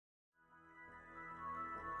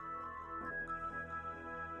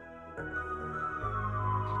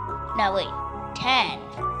No, wait. 10,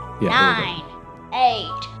 Yeah, 9,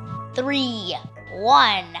 8, 3,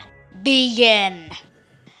 1, begin.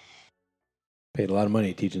 paid a lot of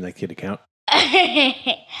money teaching that kid to count.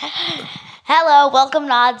 Hello, welcome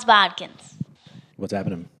to Odds Bodkins. What's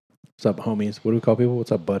happening? What's up, homies? What do we call people?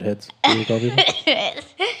 What's up, buttheads? What do we call people?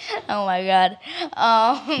 Oh my god.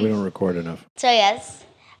 We don't record enough. So yes,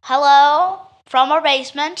 hello from our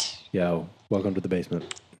basement. Yo, welcome to the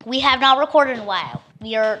basement. We have not recorded in a while.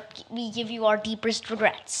 We give you our deepest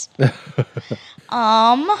regrets. We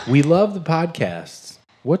love the podcasts.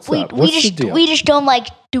 What's up? What's the deal? We just don't like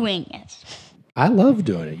doing it. I love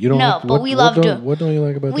doing it. You don't? No, but we love doing. What don't you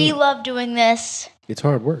like about We doing it? love doing this. It's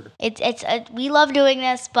hard work. We love doing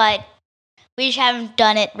this, but we just haven't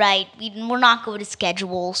done it right. We're not good at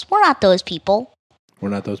schedules. We're not those people. We're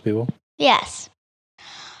not those people. Yes.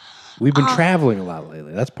 We've been traveling a lot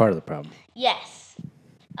lately. That's part of the problem. Yes.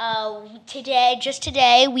 Today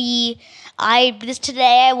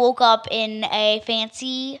I woke up in a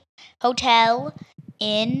fancy hotel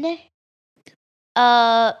in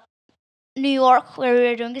New York where we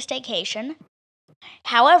were doing a staycation.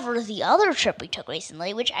 However, the other trip we took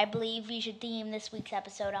recently, which I believe we should theme this week's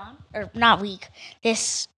episode on, or not week,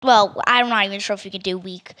 I'm not even sure if we could do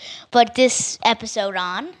week, but this episode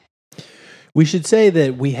on. We should say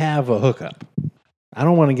that we have a hookup. I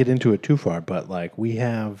don't want to get into it too far, but like we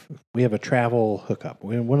have a travel hookup.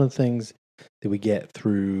 One of the things that we get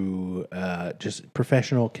through just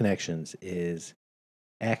professional connections is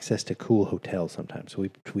access to cool hotels sometimes. So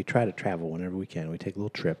we try to travel whenever we can. We take little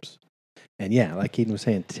trips. And yeah, like Keaton was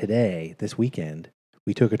saying, this weekend,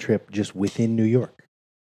 we took a trip just within New York.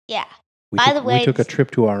 Yeah. We took a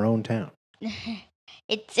trip to our own town.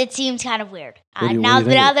 It seems kind of weird. What do you now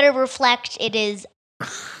think? that I reflect, it is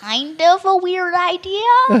kind of a weird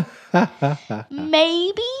idea.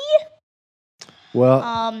 Maybe.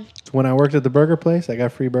 Well, when I worked at the burger place, I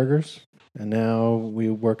got free burgers. And now we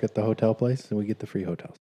work at the hotel place and we get the free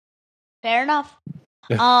hotels. Fair enough.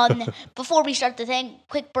 Before we start the thing,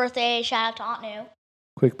 quick birthday shout out to Aunt New.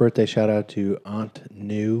 Quick birthday shout out to Aunt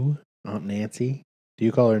New, Aunt Nancy. Do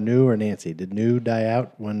you call her New or Nancy? Did New die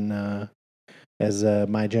out when as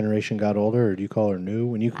my generation got older, or do you call her New?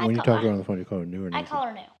 When you talk to her on the phone, you call her New or Nancy?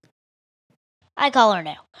 I call her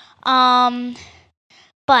New.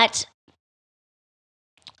 But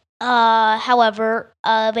however,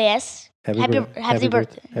 yes. Happy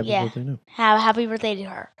birthday. Birthday, New. Happy birthday to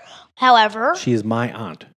her. However, she is my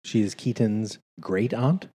aunt. She is Keaton's great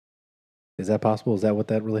aunt. Is that possible? Is that what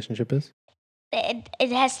that relationship is?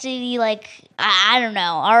 It has to be like I don't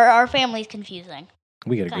know. Our family's confusing.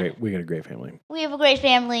 We got a great family. We have a great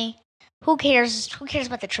family. Who cares? Who cares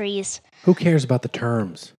about the trees? Who cares about the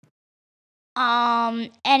terms?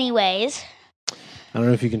 Anyways. I don't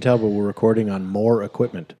know if you can tell, but we're recording on more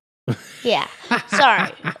equipment. Yeah.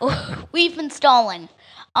 Sorry. We've been stalling.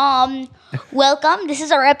 Welcome. This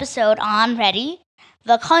is our episode on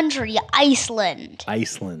the country Iceland.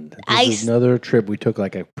 Iceland. This is another trip. We took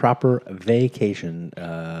like a proper vacation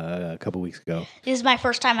a couple weeks ago. This is my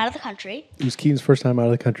first time out of the country. It was Keaton's first time out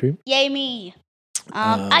of the country. Yay me.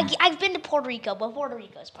 I've been to Puerto Rico, but Puerto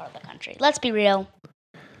Rico is part of the country. Let's be real.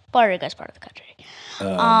 Puerto Rico is part of the country.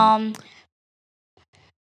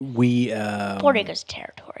 Puerto Rico's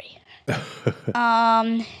territory.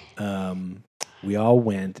 We all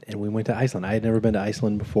went, and we went to Iceland. I had never been to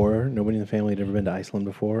Iceland before. Nobody in the family had ever been to Iceland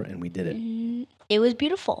before, and we did it. It was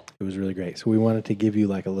beautiful. It was really great. So we wanted to give you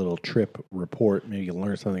like a little trip report. Maybe you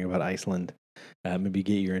learn something about Iceland. Maybe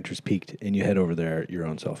get your interest piqued, and you head over there your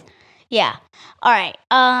own self. Yeah. All right.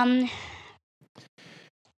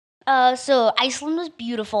 So Iceland was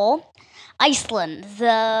beautiful. Iceland,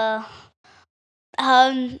 if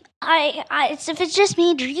it's just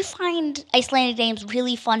me, do you find Icelandic names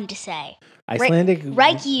really fun to say? Icelandic?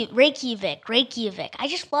 Reykjavik. I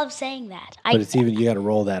just love saying that. But it's even, you got to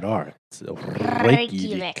roll that R. So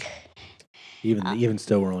Reykjavik. Even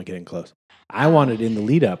still, we're only getting close. I wanted, in the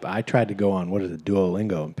lead up, I tried to go on,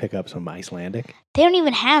 Duolingo and pick up some Icelandic. They don't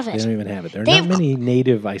even have it. There are not many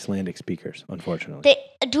native Icelandic speakers, unfortunately.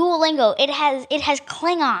 Duolingo, it has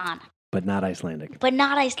Klingon. But not Icelandic.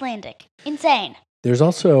 Insane. There's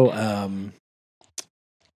also...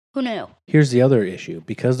 who knew? Here's the other issue.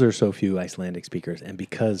 Because there are so few Icelandic speakers, and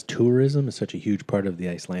because tourism is such a huge part of the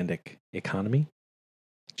Icelandic economy,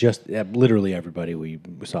 just literally everybody we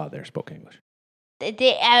saw there spoke English.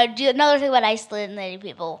 Another thing about Icelandic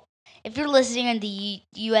people, if you're listening in the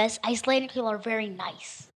U.S., Icelandic people are very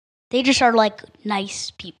nice. They just are like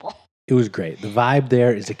nice people. It was great. The vibe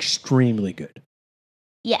there is extremely good.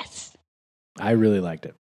 Yes. I really liked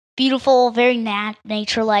it. Beautiful, very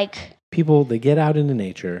nature-like. People, they get out into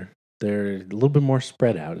nature. They're a little bit more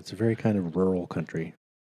spread out. It's a very kind of rural country.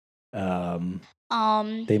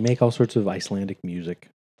 They make all sorts of Icelandic music.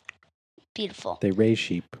 Beautiful. They raise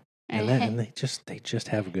sheep, and they just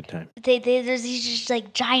have a good time. There's these just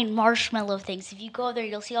like giant marshmallow things. If you go there,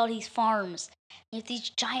 you'll see all these farms. You have these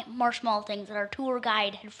giant marshmallow things that our tour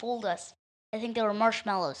guide had fooled us. I think they were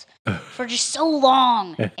marshmallows for just so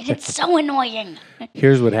long, and it's so annoying.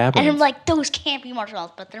 Here's what happens. And I'm like, those can't be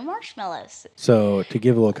marshmallows, but they're marshmallows. So to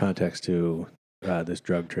give a little context to this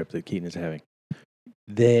drug trip that Keaton is having,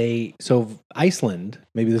 Iceland.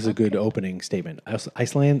 Maybe this is a good opening statement.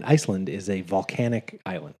 Iceland is a volcanic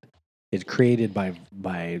island. It's created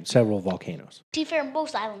by several volcanoes. To be fair,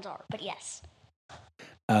 most islands are, but yes.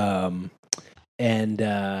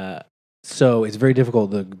 So it's very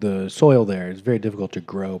difficult. The soil there is very difficult to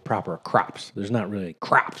grow proper crops. There's not really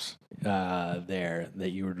crops there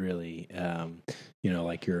that you would really,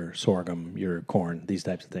 like your sorghum, your corn, these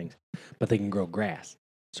types of things. But they can grow grass.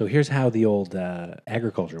 So here's how the old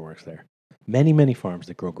agriculture works there. Many, many farms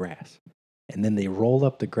that grow grass. And then they roll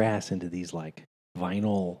up the grass into these like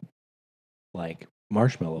vinyl, like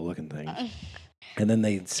marshmallow looking things. And then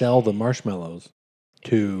they sell the marshmallows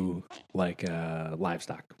to like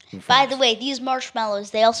livestock. By the way, these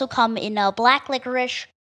marshmallows, they also come in black licorice,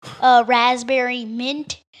 raspberry,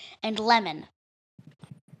 mint, and lemon.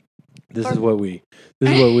 This is what we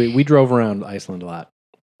drove around Iceland a lot.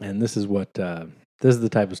 And this is the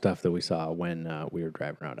type of stuff that we saw when we were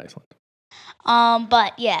driving around Iceland.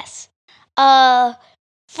 But yes.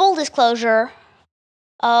 Full disclosure,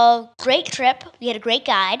 great trip. We had a great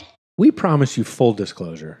guide. We promise you full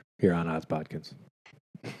disclosure here on Oz Podkins.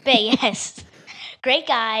 But yes, great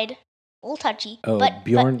guide. A little touchy. Oh, but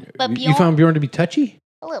Bjorn, but Bjorn, you found Bjorn to be touchy?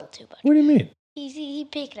 A little too much. What do you mean? He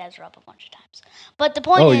picked Ezra up a bunch of times. But the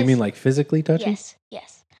point is... Oh, you mean like physically touchy?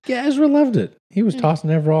 Yes. Yeah, Ezra loved it. He was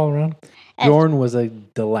tossing Ezra all around. Bjorn was a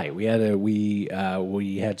delight. We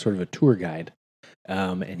had sort of a tour guide,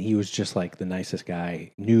 and he was just like the nicest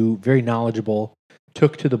guy. Knew, very knowledgeable.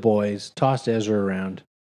 Took to the boys. Tossed Ezra around.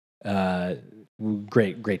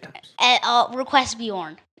 Great times. Request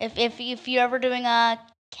Bjorn if you're ever doing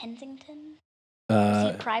Kensington. Is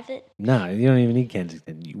it private? No, you don't even need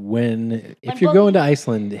Kensington. If you're going to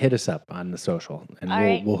Iceland, hit us up on the social,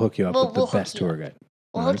 and we'll hook you up with the best tour guide.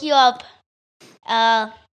 We'll hook you up.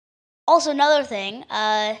 Also, another thing,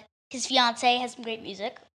 his fiance has some great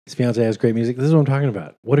music. His fiance has great music. This is what I'm talking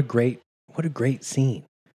about. What a great scene.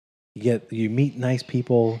 You meet nice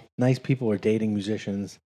people. Nice people are dating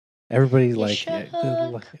musicians. Everybody's like,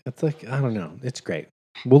 it's like, I don't know. It's great.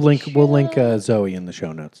 We'll link Zoe in the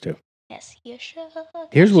show notes too. Yes, you should. I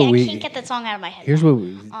can't get that song out of my head. Here's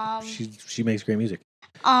she makes great music.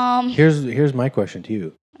 Here's my question to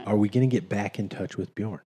you. Are we going to get back in touch with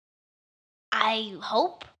Bjorn? I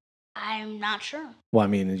hope. I'm not sure. Well, I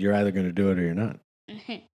mean, you're either going to do it or you're not.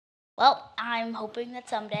 Well, I'm hoping that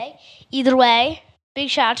someday. Either way, big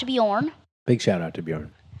shout out to Bjorn. Big shout out to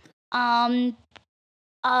Bjorn.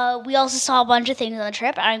 We also saw a bunch of things on the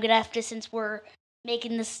trip. I'm gonna have to, since we're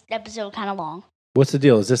making this episode kind of long. What's the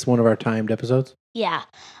deal? Is this one of our timed episodes? Yeah.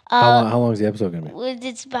 How long is the episode gonna be?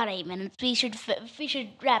 It's about 8 minutes. We should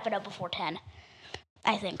wrap it up before 10.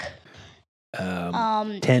 I think.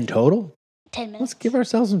 10 total? 10 minutes. Let's give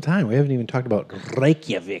ourselves some time. We haven't even talked about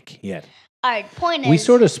Reykjavik yet. All right. Point is, we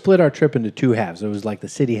sort of split our trip into two halves. It was like the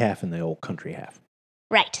city half and the old country half.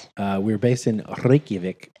 Right. We were based in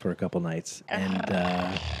Reykjavik for a couple nights,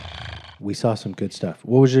 and we saw some good stuff.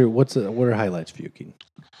 What are highlights for you, Keaton?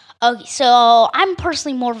 Okay, so I'm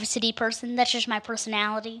personally more of a city person. That's just my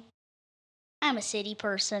personality. I'm a city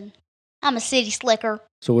person. I'm a city slicker.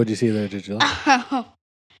 So what did you see there? Did you like?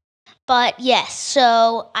 But yes,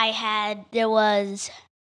 so they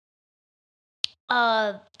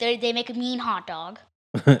make a mean hot dog.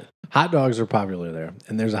 Hot dogs are popular there,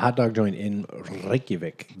 and there's a hot dog joint in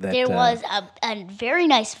Reykjavik. There was a very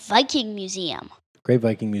nice Viking museum. Great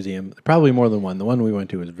Viking museum. Probably more than one. The one we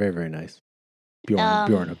went to was very, very nice.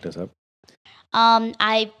 Bjorn hooked us up.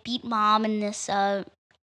 I beat Mom in this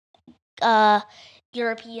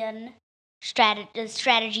European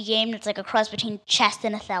strategy game that's like a cross between chess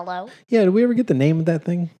and Othello. Yeah, did we ever get the name of that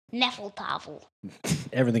thing? Nefeltafel.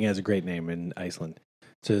 Everything has a great name in Iceland.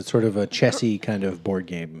 It's sort of a chessy kind of board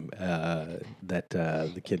game that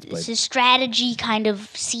the kids play. It's a strategy kind of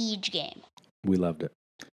siege game. We loved it.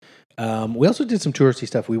 We also did some touristy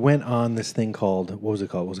stuff. We went on this thing called, what was it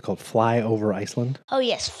called? Was it called Fly Over Iceland? Oh,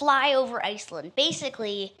 yes, Fly Over Iceland.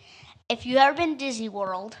 Basically, if you've ever been to Disney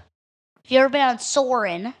World, if you've ever been on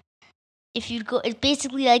Soarin', if you go, it's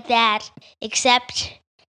basically like that, except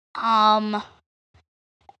on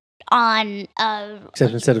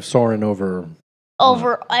Except instead of soaring over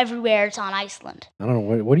everywhere, it's on Iceland. I don't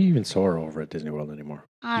know what do you even soar over at Disney World anymore?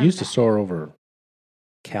 You used to soar over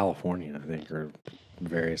California, I think, or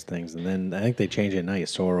various things, and then I think they changed it now. You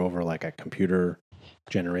soar over like a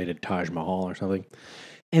computer-generated Taj Mahal or something.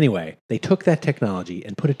 Anyway, they took that technology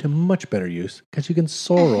and put it to much better use because you can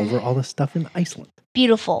soar over all the stuff in Iceland.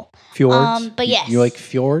 Beautiful. Fjords. But yes. You like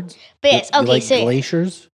fjords? But yes, You okay, like so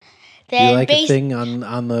glaciers? then You like a thing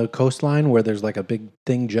on the coastline where there's like a big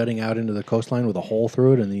thing jutting out into the coastline with a hole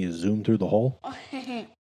through it, and then you zoom through the hole?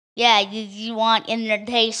 Yeah, you want, and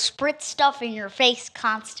they spritz stuff in your face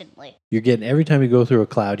constantly. You're getting, every time you go through a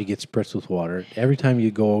cloud, you get spritzed with water. Every time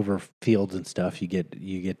you go over fields and stuff, you get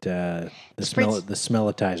the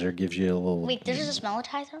smellitizer gives you a little. Wait, there's a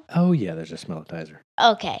smellitizer? Oh yeah, there's a smellitizer.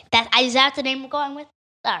 Okay, is that the name we're going with?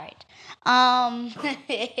 All right.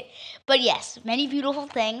 But yes, many beautiful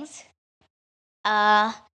things.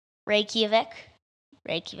 Reykjavik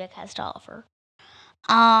has to offer.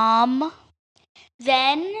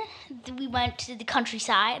 Then we went to the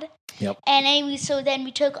countryside. Yep. And then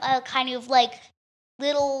we took a kind of like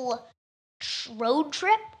little road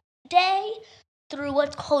trip day through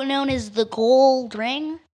what's known as the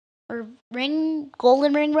Golden Ring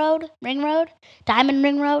Road, Diamond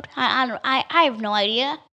Ring Road. I have no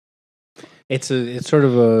idea. It's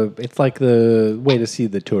like the way to see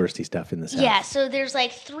the touristy stuff in the south. Yeah, so there's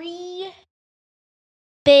like 3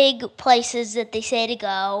 big places that they say to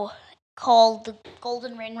go, called the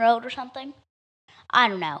Golden Ring Road or something. I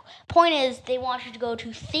don't know. Point is, they want you to go to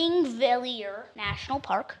Thingvellir National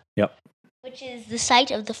Park. Yep. Which is the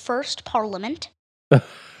site of the first Parliament. Keaton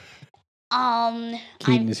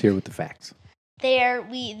is here with the facts.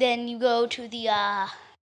 Then you go to the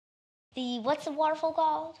what's the waterfall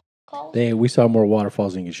called? We saw more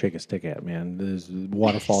waterfalls than you can shake a stick at, man. There's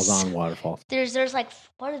waterfalls on waterfalls. There's like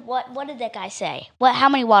what did that guy say? How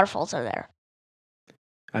many waterfalls are there?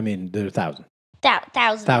 I mean, there are thousands.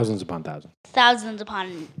 Thousands. Thousands upon thousands. Thousands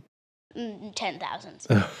upon 10,000s.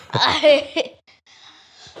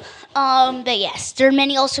 But yes, there are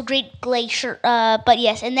many also great glacier. But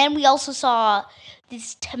yes, and then we also saw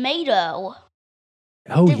this tomato.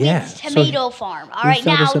 Oh yeah, tomato farm. All right,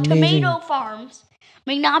 now tomato farms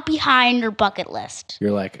may not be high on your bucket list.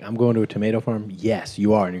 You're like, I'm going to a tomato farm. Yes,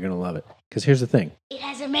 you are, and you're gonna love it. Because here's the thing. It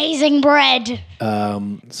has amazing bread.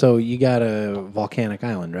 So you got a volcanic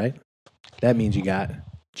island, right? That means you got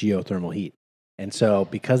geothermal heat. And so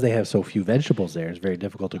because they have so few vegetables there, it's very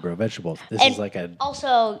difficult to grow vegetables. This is like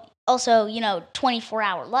Also,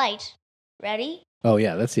 24-hour light. Ready? Oh,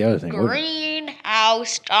 yeah, that's the other thing.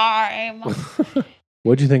 Greenhouse time.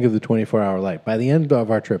 What'd you think of the 24-hour light? By the end of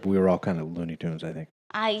our trip, we were all kind of Looney Tunes, I think.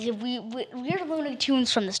 We're Looney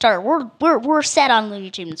Tunes from the start. We're set on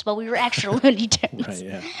Looney Tunes, but we were extra Looney Tunes. Right,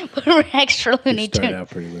 yeah. But we were extra Looney Tunes. Started out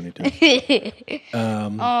pretty Looney Tunes.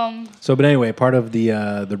 But anyway, part of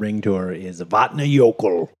the ring tour is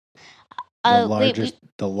Vatnajökull.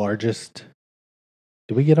 The largest.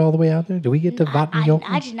 Did we get all the way out there? Did we get to Vatnajökull?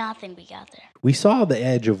 I did not think we got there. We saw the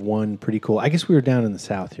edge of one pretty cool. I guess we were down in the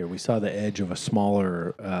south here. We saw the edge of a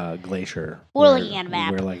smaller glacier. We're looking at a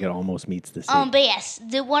map. Where like it almost meets the sea. But yes,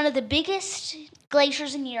 one of the biggest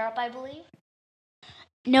glaciers in Europe, I believe,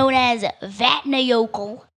 known as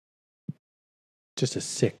Vatnajökull. Just a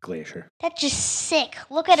sick glacier. That's just sick.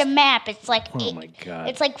 Look at a map. It's like my god.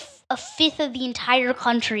 It's like a fifth of the entire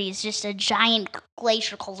country is just a giant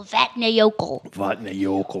glacier called Vatnajökull.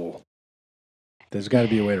 Vatnajökull. There's got to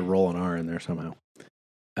be a way to roll an R in there somehow.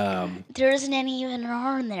 There isn't any even an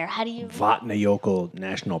R in there. How do you? Vatnajökull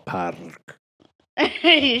National Park.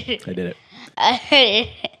 I did it.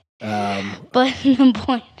 But the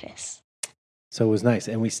point is. So it was nice,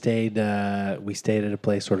 and we stayed at a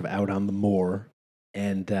place sort of out on the moor,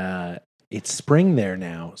 and it's spring there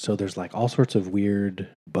now, so there's like all sorts of weird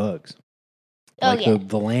bugs. The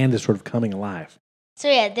land is sort of coming alive. So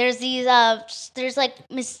yeah, there's these there's like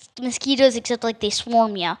mosquitoes, except like they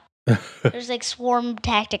swarm you. There's like swarm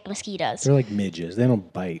tactic mosquitoes. They're like midges. They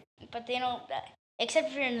don't bite. But they don't, except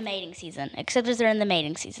if you're in the mating season. Except if they're in the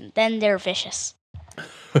mating season, then they're vicious.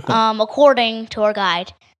 According to our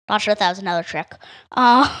guide. Not sure if that was another trick.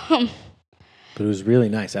 But it was really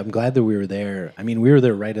nice. I'm glad that we were there. I mean, we were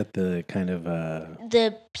there right at the kind of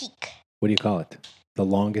the peak. What do you call it? The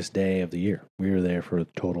longest day of the year. We were there for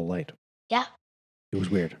total light. Yeah. It was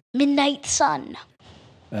weird. Midnight sun.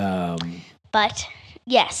 But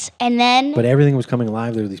yes, and then. But everything was coming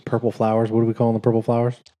alive. There were these purple flowers. What do we call them? The purple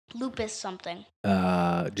flowers? Lupus something.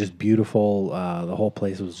 Just beautiful. The whole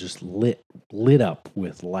place was just lit up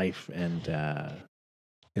with life and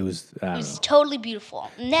It was, I It don't was know, totally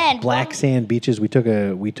beautiful. And then black sand beaches. We took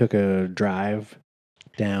a drive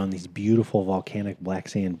down these beautiful volcanic black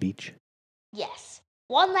sand beach. Yes.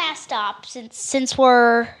 One last stop since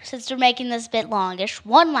we're making this a bit longish.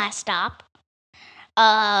 One last stop,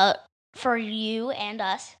 for you and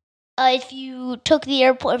us. If you're taking the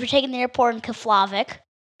airport in Keflavik,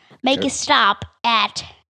 make Sure. a stop at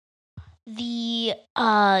the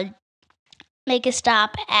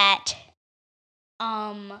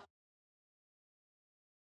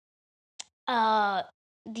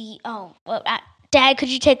Dad, could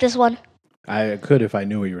you take this one? I could if I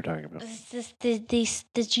knew what you were talking about. The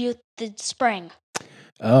spring.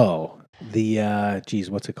 Oh, geez,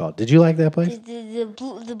 what's it called? Did you like that place? The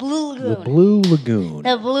Blue Lagoon. The Blue Lagoon.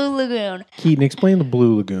 The Blue Lagoon. Keaton, explain the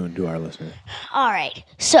Blue Lagoon to our listeners. All right.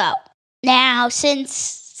 So now,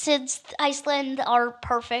 since Iceland are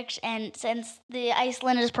perfect, and since the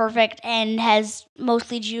Iceland is perfect and has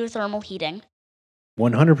mostly geothermal heating,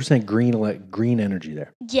 100% green energy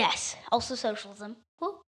there. yes, also socialism.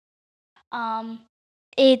 Woo.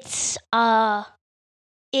 It's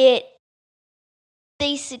it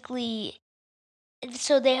basically,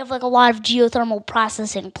 so they have like a lot of geothermal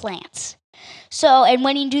processing plants. So, and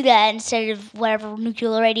when you do that, instead of whatever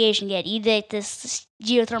nuclear radiation you get this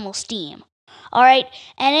geothermal steam. All right.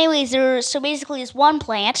 And anyways, basically this one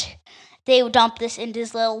plant, they would dump this into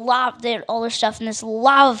this little all their stuff in this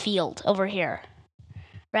lava field over here,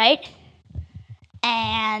 right?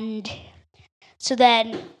 And so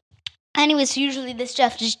then, anyways, usually this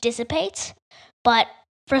stuff just dissipates, but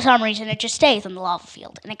for some reason it just stays in the lava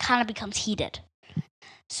field and it kind of becomes heated.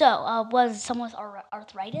 So, was someone with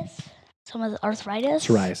arthritis? Someone with arthritis?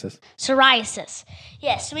 Psoriasis.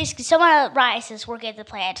 Yes, so basically someone with arthritis working at the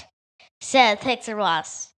plant takes their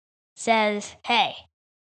boss, says, hey,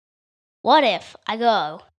 what if I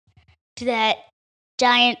go to that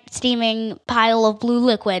giant steaming pile of blue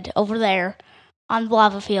liquid over there on the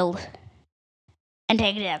lava field and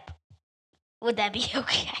take a dip? Would that be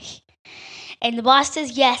okay? And the boss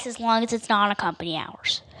says yes, as long as it's not on company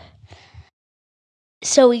hours.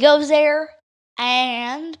 So he goes there,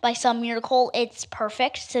 and by some miracle, it's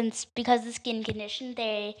perfect because the skin condition,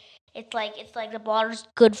 it's like the water's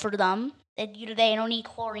good for them. They don't need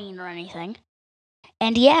chlorine or anything.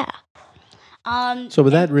 And yeah. That's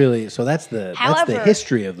the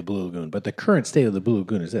history of the Blue Lagoon. But the current state of the Blue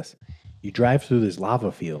Lagoon is this: you drive through this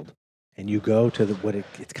lava field, and you go to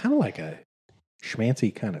it's kind of like a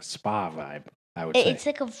schmancy kind of spa vibe. I would say it's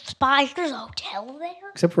like a spa. There's a hotel there,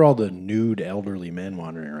 except for all the nude elderly men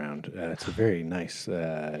wandering around. It's a very nice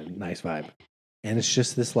vibe, and it's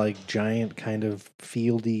just this like giant kind of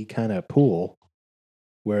fieldy kind of pool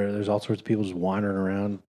where there's all sorts of people just wandering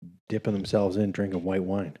around, dipping themselves in, drinking white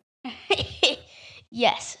wine.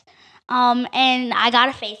 Yes, and I got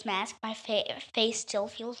a face mask. My face still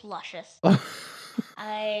feels luscious.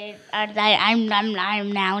 I'm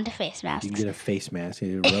now into face masks. You can get a face mask.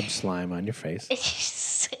 You rub slime on your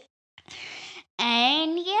face.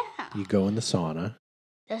 And yeah. You go in the sauna.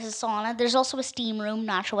 There's a sauna. There's also a steam room.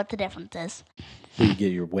 Not sure what the difference is. So you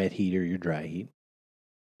get your wet heat or your dry heat.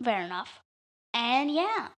 Fair enough. And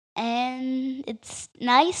yeah. And it's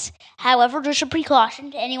nice. However, just a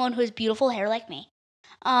precaution to anyone who has beautiful hair like me.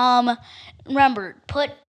 Remember,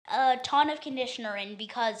 put a ton of conditioner in,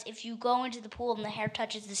 because if you go into the pool and the hair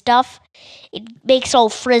touches the stuff, it makes it all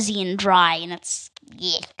frizzy and dry, and it's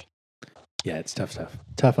yuck. Yeah, it's tough stuff.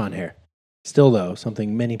 Tough on hair. Still, though,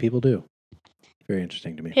 something many people do. Very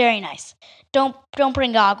interesting to me. Very nice. Don't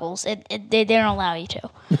bring goggles. They don't allow you to.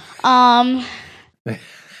 I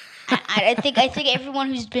think everyone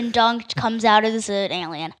who's been dunked comes out as an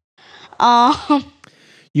alien.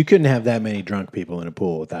 You couldn't have that many drunk people in a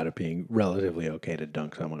pool without it being relatively okay to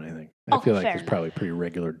dunk someone, I think. I feel like there's probably pretty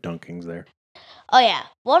regular dunkings there. Oh, yeah.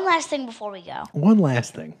 One last thing before we go. One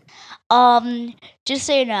last thing. Just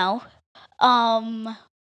so you know,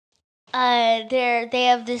 they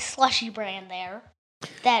have this slushy brand there.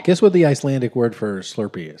 Guess what the Icelandic word for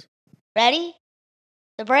Slurpee is? Ready?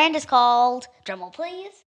 The brand is called, drumroll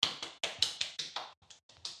please,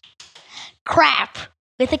 Crap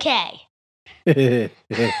with a K. And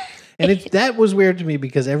that was weird to me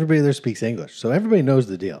because everybody there speaks English, so everybody knows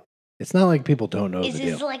the deal. It's not like people don't know the deal.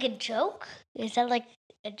 Is this like a joke? Is that like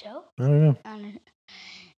a joke? I don't know.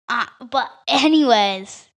 But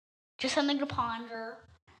anyways, just something to ponder.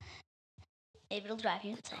 Maybe it'll drive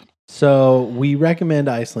you insane. So we recommend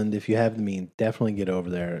Iceland if you have the means. Definitely get over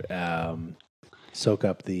there. Soak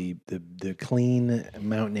up the clean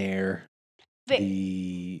mountain air,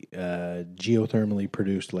 the geothermally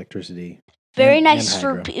produced electricity. Very And nice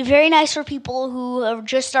Hydro. very nice for people who are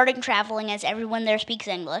just starting traveling, as everyone there speaks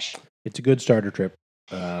English. It's a good starter trip.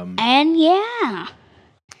 And yeah,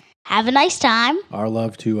 have a nice time. Our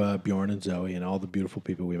love to Bjorn and Zoe and all the beautiful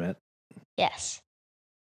people we met. Yes.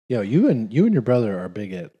 Yo, you and your brother are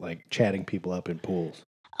big at like chatting people up in pools.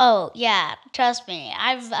 Oh yeah, trust me.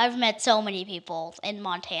 I've met so many people in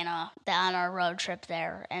Montana on our road trip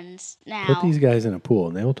there, and now Put these guys in a pool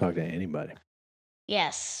and they will talk to anybody.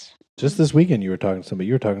 yes. Just this weekend, you were talking to somebody.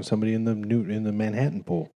 You were talking to somebody in the Manhattan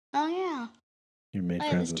pool. Oh yeah. You made Oh,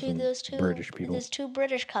 yeah, friends with those some British people. Those two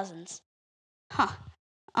British cousins. Huh.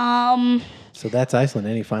 So that's Iceland.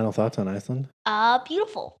 Any final thoughts on Iceland?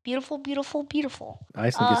 Beautiful.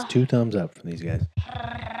 Iceland gets 2 thumbs up from these guys.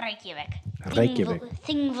 Reykjavik.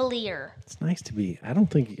 Thingvellir. It's nice to be. I don't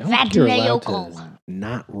think you're allowed to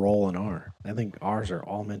not roll an R. I think R's are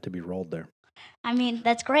all meant to be rolled there. I mean,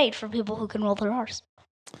 that's great for people who can roll their R's.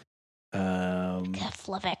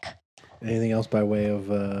 Keflavik. Anything else by way of?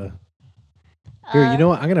 Here, you know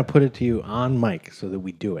what? I'm gonna put it to you on mic so that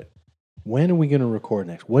we do it. When are we gonna record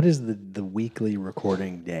next? What is the weekly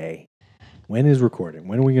recording day? When is recording?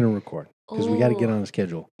 When are we gonna record? Because we got to get on the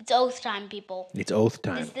schedule. It's oath time, people. It's oath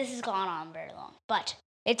time. This has gone on very long, but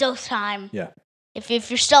it's oath time. Yeah. If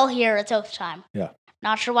you're still here, it's oath time. Yeah.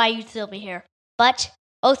 Not sure why you'd still be here, but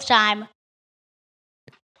oath time.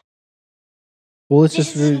 Well, it's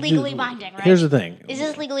this is legally binding, right? Here's the thing. Is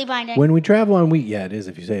this legally binding? When we travel on yeah, it is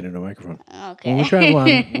if you say it into a microphone.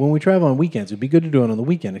 Okay. When we travel on weekends, it'd be good to do it on the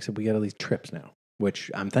weekend, except we got all these trips now, which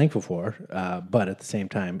I'm thankful for. But at the same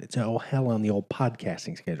time, it's all hell on the old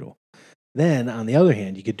podcasting schedule. Then, on the other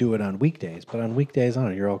hand, you could do it on weekdays, but on weekdays, I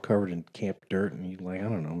don't know, you're all covered in camp dirt, and you like, I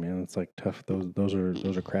don't know, man, it's like tough. Those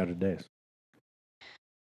are crowded days.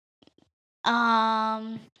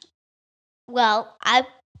 Well, I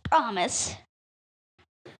promise.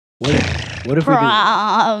 What if we do?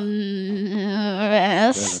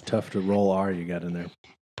 That's a tough to roll R you got in there.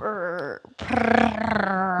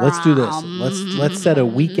 Let's do this. Let's set a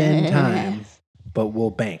weekend time, but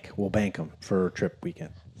we'll bank them for a trip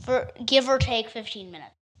weekend. For give or take 15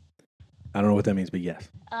 minutes. I don't know what that means, but yes.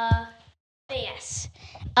 Yes.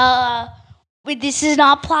 This does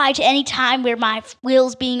not apply to any time where my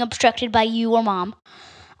will's being obstructed by you or Mom.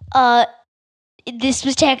 This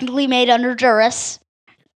was technically made under duress.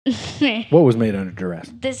 What was made under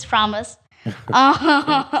duress? This promise.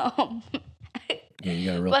 Yeah,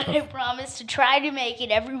 you got a real but tough. I promise to try to make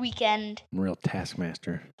it every weekend. I'm a real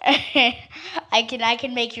taskmaster. I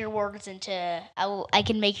can make your words into I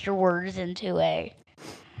can make your words into a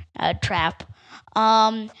trap.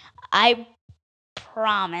 I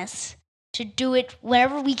promise to do it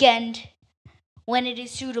whenever weekend when it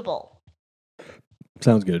is suitable.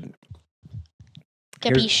 Sounds good.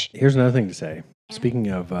 Capiche? Here's another thing to say. Speaking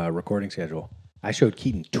of recording schedule, I showed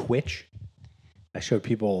Keaton Twitch. I showed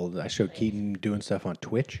Keaton doing stuff on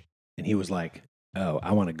Twitch, and he was like, "Oh,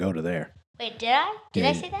 I want to go to there." Wait, did I? Did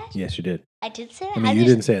I say that? Yes, you did. I did say that? I mean, you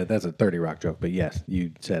didn't say it. That's a 30 Rock joke, but yes,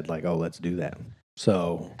 you said like, "Oh, let's do that."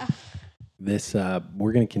 So this,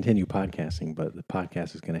 we're going to continue podcasting, but the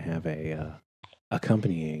podcast is going to have a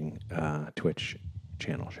accompanying Twitch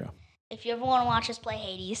channel show. If you ever want to watch us play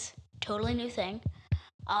Hades, totally new thing.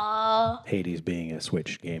 Hades being a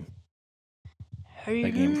Switch game.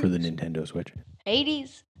 A game for the Nintendo Switch.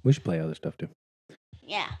 Hades. We should play other stuff too.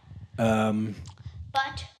 Yeah.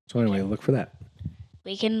 But so anyway, look for that.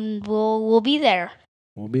 We'll be there.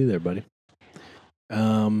 We'll be there, buddy.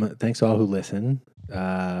 Thanks to all who listen.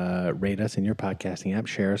 Rate us in your podcasting app.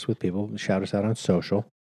 Share us with people. Shout us out on social.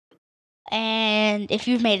 And if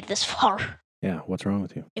you've made it this far. Yeah, what's wrong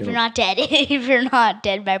with you? If you're not dead. If you're not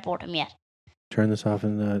dead by boredom yet. Turn this off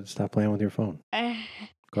and stop playing with your phone.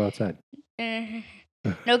 Go outside.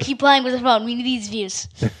 No, keep playing with the phone. We need these views.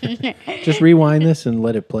 Just rewind this and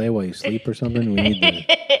let it play while you sleep or something. We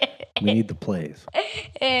need the plays.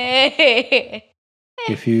 If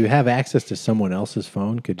you have access to someone else's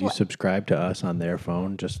phone, could you subscribe to us on their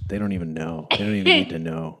phone? They don't even know. They don't even need to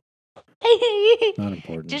know. Not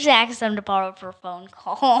important. Just ask them to borrow it for a phone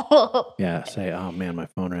call. Yeah, say, oh man, my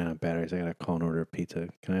phone ran out of batteries. I gotta call and order a pizza.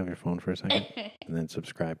 Can I have your phone for a second? And then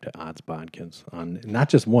subscribe to Odds Bodkins on not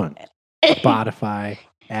just one, Spotify,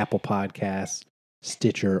 Apple Podcasts,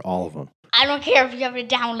 Stitcher, all of them. I don't care if you have to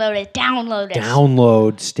download it. Download it.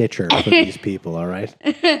 Download Stitcher for these people, all right?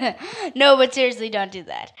 No, but seriously, don't do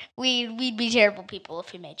that. We'd be terrible people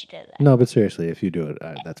if we made you do that. No, but seriously, if you do it,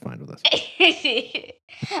 that's fine with us.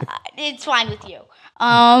 It's fine with you.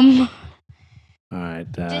 All right.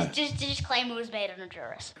 Just disclaimer was made under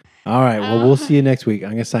duress. All right. Well, we'll see you next week. I'm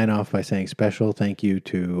going to sign off by saying special thank you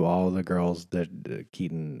to all the girls that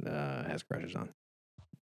Keaton has crushes on.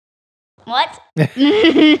 What?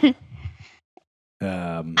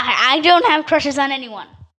 Um, I don't have crushes on anyone.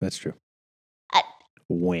 That's true. I-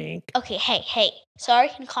 Wink. Okay, hey. Sorry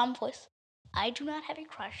in calm voice. I do not have a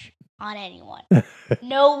crush on anyone.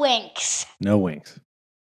 No winks. No winks.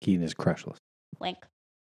 Keaton is crushless. Wink.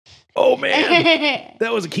 Oh, man.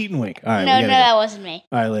 That was a Keaton wink. All right. No, that wasn't me.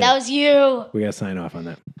 All right, later. That was you. We got to sign off on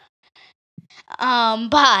that.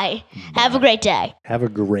 Bye. Have a great day. Have a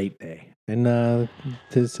great day. And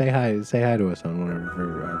to say hi to us on one of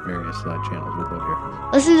our various channels. We'd love here.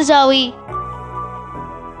 Listen to Zoe.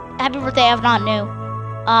 Happy birthday, I've not new.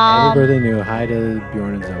 Happy birthday, new. Hi to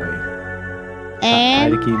Bjorn and Zoe. Hi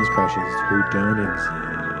And to Keaton's crushes who don't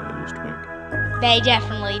exist. Wink. they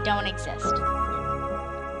definitely don't exist.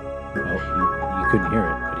 Oh, you couldn't hear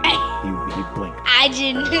it, but he blinked. I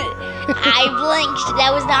didn't. I blinked.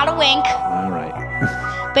 That was not a wink. All right.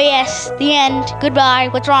 But yes, the end. Goodbye.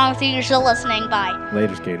 What's wrong with you? You're still listening. Bye.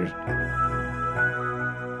 Later, skaters.